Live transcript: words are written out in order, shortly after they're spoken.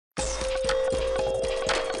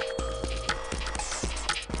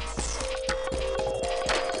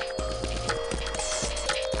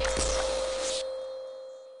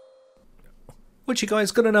What you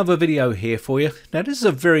guys, got another video here for you. Now this is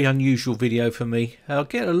a very unusual video for me. I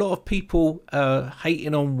get a lot of people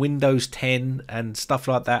hating on Windows 10 and stuff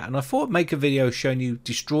like that, and I thought I'd make a video showing you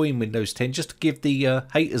destroying Windows 10 just to give the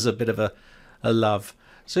haters a bit of a love.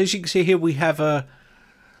 So as you can see here, we have a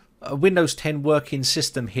Windows 10 working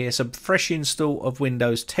system here. So fresh install of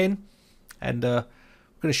Windows 10, and I'm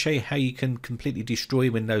going to show you how you can completely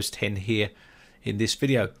destroy Windows 10 here in this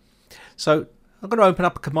video. So I'm going to open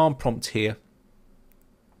up a command prompt here.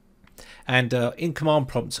 And in command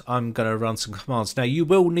prompt, I'm going to run some commands. Now, you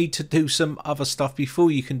will need to do some other stuff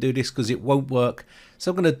before you can do this because it won't work.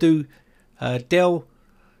 So I'm going to do del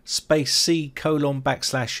space C colon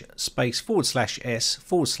backslash space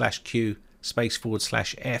 /S/Q space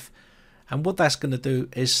 /F. And what that's going to do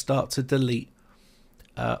is start to delete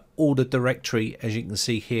all the directory, as you can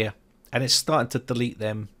see here. And it's starting to delete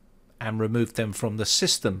them and remove them from the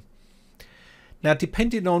system. Now,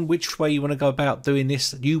 depending on which way you want to go about doing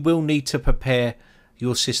this, you will need to prepare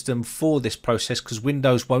your system for this process because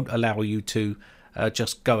Windows won't allow you to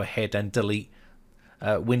just go ahead and delete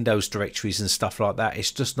Windows directories and stuff like that. It's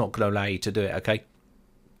just not going to allow you to do it, okay?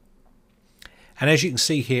 And as you can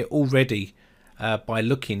see here already, by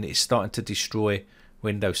looking, it's starting to destroy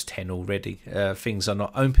Windows 10 already. Things are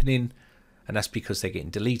not opening, and that's because they're getting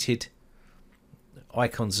deleted.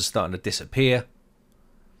 Icons are starting to disappear.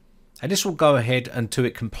 And this will go ahead until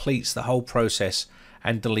it completes the whole process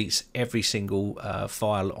and deletes every single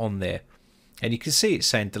file on there. And you can see it's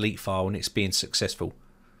saying delete file and it's being successful.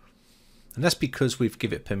 And that's because we've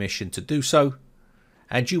given it permission to do so.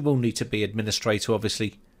 And you will need to be administrator,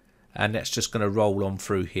 obviously. And that's just going to roll on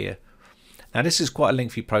through here. Now this is quite a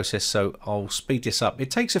lengthy process, so I'll speed this up. It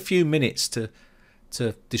takes a few minutes to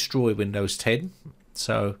destroy Windows 10.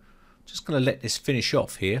 So I'm just going to let this finish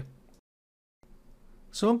off here.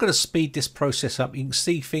 So I'm going to speed this process up. You can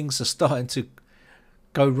see things are starting to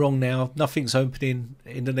go wrong now. Nothing's opening.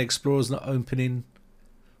 Internet Explorer's not opening.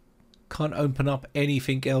 Can't open up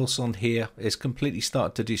anything else on here. It's completely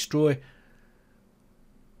started to destroy.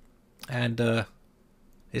 And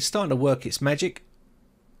it's starting to work its magic.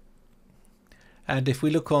 And if we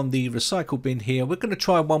look on the recycle bin here, we're going to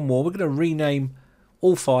try one more. We're going to rename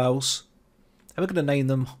all files. And we're going to name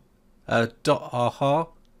them .rh.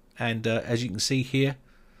 And as you can see here,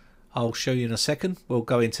 I'll show you in a second. We'll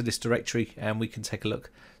go into this directory and we can take a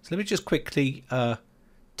look. So let me just quickly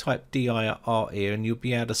type dir here, and you'll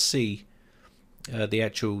be able to see the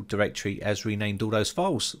actual directory as renamed all those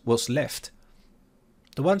files. What's left?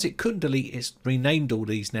 The ones it couldn't delete, it's renamed all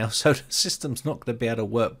these now, so the system's not going to be able to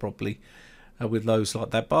work properly with those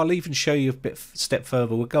like that. But I'll even show you a step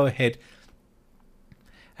further. We'll go ahead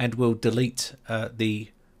and we'll delete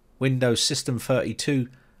the Windows System 32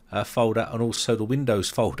 folder and also the Windows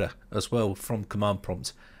folder as well from command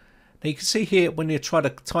prompt. Now you can see here when you try to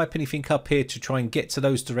type anything up here to try and get to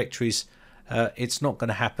those directories, it's not going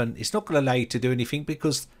to happen. It's not going to allow you to do anything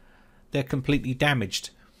because they're completely damaged.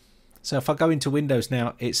 So if I go into Windows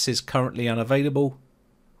now, it says currently unavailable.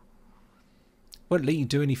 Won't let you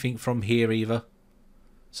do anything from here either.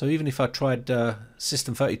 So even if I tried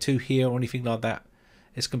System 32 here or anything like that,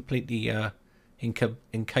 it's completely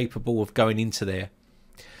incapable of going into there.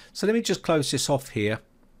 So let me just close this off here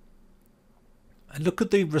and look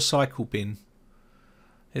at the recycle bin.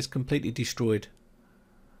 It's completely destroyed.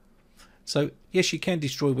 So yes, you can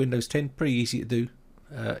destroy Windows 10, pretty easy to do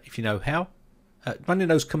if you know how. Running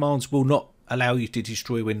those commands will not allow you to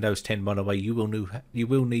destroy Windows 10, by the way. You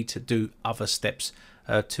will need to do other steps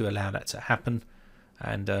to allow that to happen,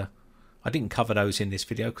 and I didn't cover those in this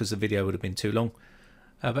video because the video would have been too long.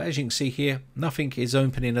 But as you can see here, nothing is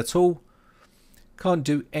opening at all. Can't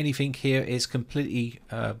do anything here. It's completely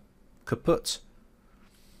kaput.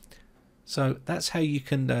 So that's how you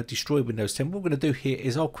can destroy Windows 10. What we're going to do here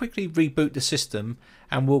is I'll quickly reboot the system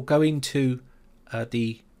and we'll go into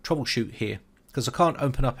the troubleshoot here because I can't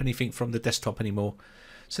open up anything from the desktop anymore.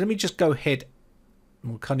 So let me just go ahead.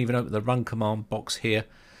 We can't even open the run command box here.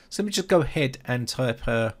 So let me just go ahead and type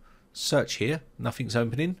search here. Nothing's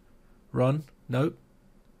opening. Run. No.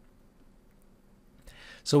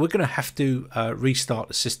 So we're going to have to restart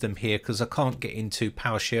the system here because I can't get into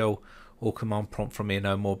PowerShell or command prompt from here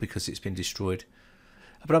no more because it's been destroyed.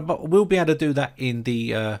 But we'll be able to do that in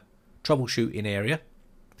the troubleshooting area.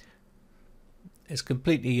 It's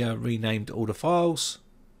completely renamed all the files.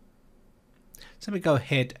 So let me go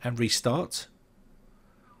ahead and restart.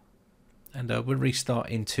 And we'll restart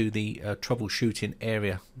into the troubleshooting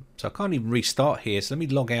area. So I can't even restart here, so let me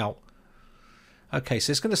log out. Okay,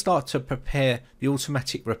 so it's going to start to prepare the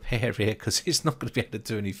automatic repair here because it's not going to be able to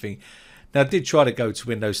do anything. Now I did try to go to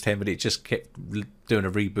Windows 10, but it just kept doing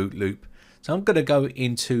a reboot loop. So I'm going to go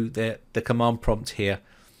into the command prompt here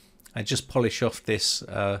and just polish off this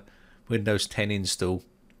Windows 10 install.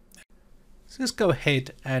 So let's go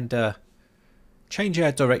ahead and change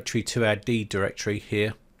our directory to our D directory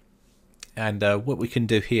here. And what we can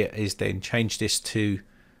do here is then change this to,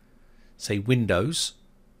 say, Windows.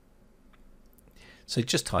 So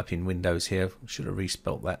just type in Windows here. Should have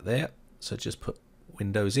respelt that there. So just put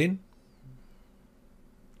Windows in.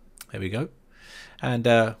 There we go.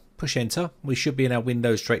 And push enter. We should be in our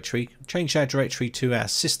Windows directory. Change our directory to our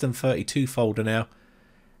System32 folder now.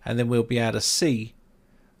 And then we'll be able to see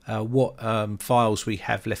what files we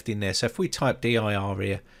have left in there. So if we type dir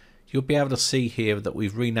here, you'll be able to see here that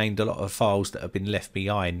we've renamed a lot of files that have been left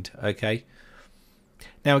behind. Okay.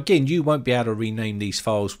 Now again, you won't be able to rename these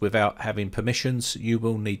files without having permissions. You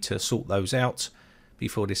will need to sort those out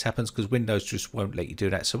before this happens, because Windows just won't let you do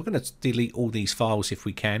that. So we're going to delete all these files if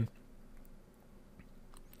we can.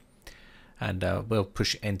 And we'll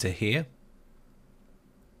push enter here.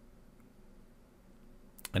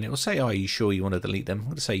 And it will say, are you sure you want to delete them? I'm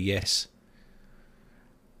going to say yes.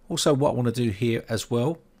 Also, what I want to do here as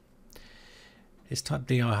well is type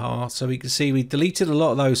dir. So we can see we deleted a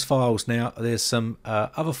lot of those files now. There's some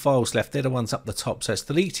other files left. They're the ones up the top. So it's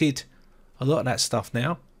deleted a lot of that stuff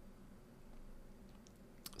now.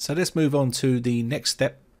 So let's move on to the next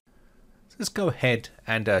step. So let's go ahead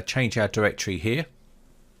and change our directory here.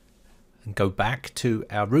 And go back to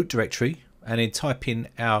our root directory. And then type in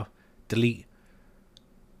our delete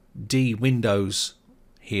D Windows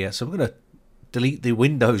here. So we're going to delete the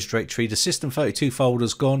Windows directory. The System32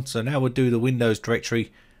 folder's gone, so now we'll do the Windows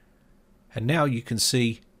directory. And now you can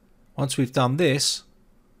see, once we've done this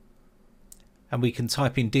and we can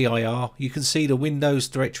type in dir, you can see the Windows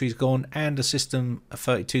directory is gone and the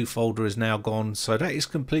System32 folder is now gone. So that is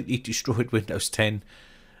completely destroyed Windows 10,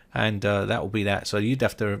 and that will be that. So you'd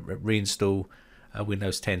have to reinstall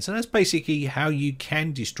Windows 10. So that's basically how you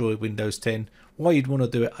can destroy Windows 10. Why you'd want to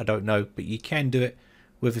do it, I don't know, but you can do it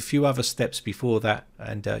with a few other steps before that,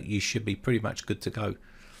 and you should be pretty much good to go.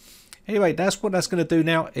 Anyway, that's what that's going to do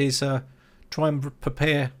now, is try and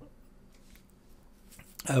prepare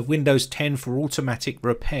Windows 10 for automatic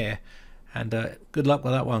repair, and good luck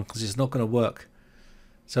with that one, because it's not going to work.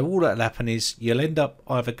 So all that'll happen is you'll end up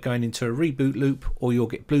either going into a reboot loop, or you'll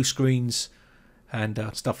get blue screens and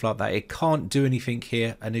stuff like that. It can't do anything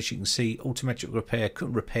here, and as you can see, automatic repair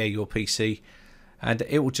couldn't repair your PC, and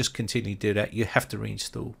it will just continue to do that. You have to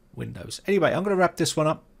reinstall Windows. Anyway, I'm going to wrap this one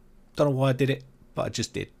up. Don't know why I did it, but I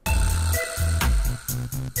just did.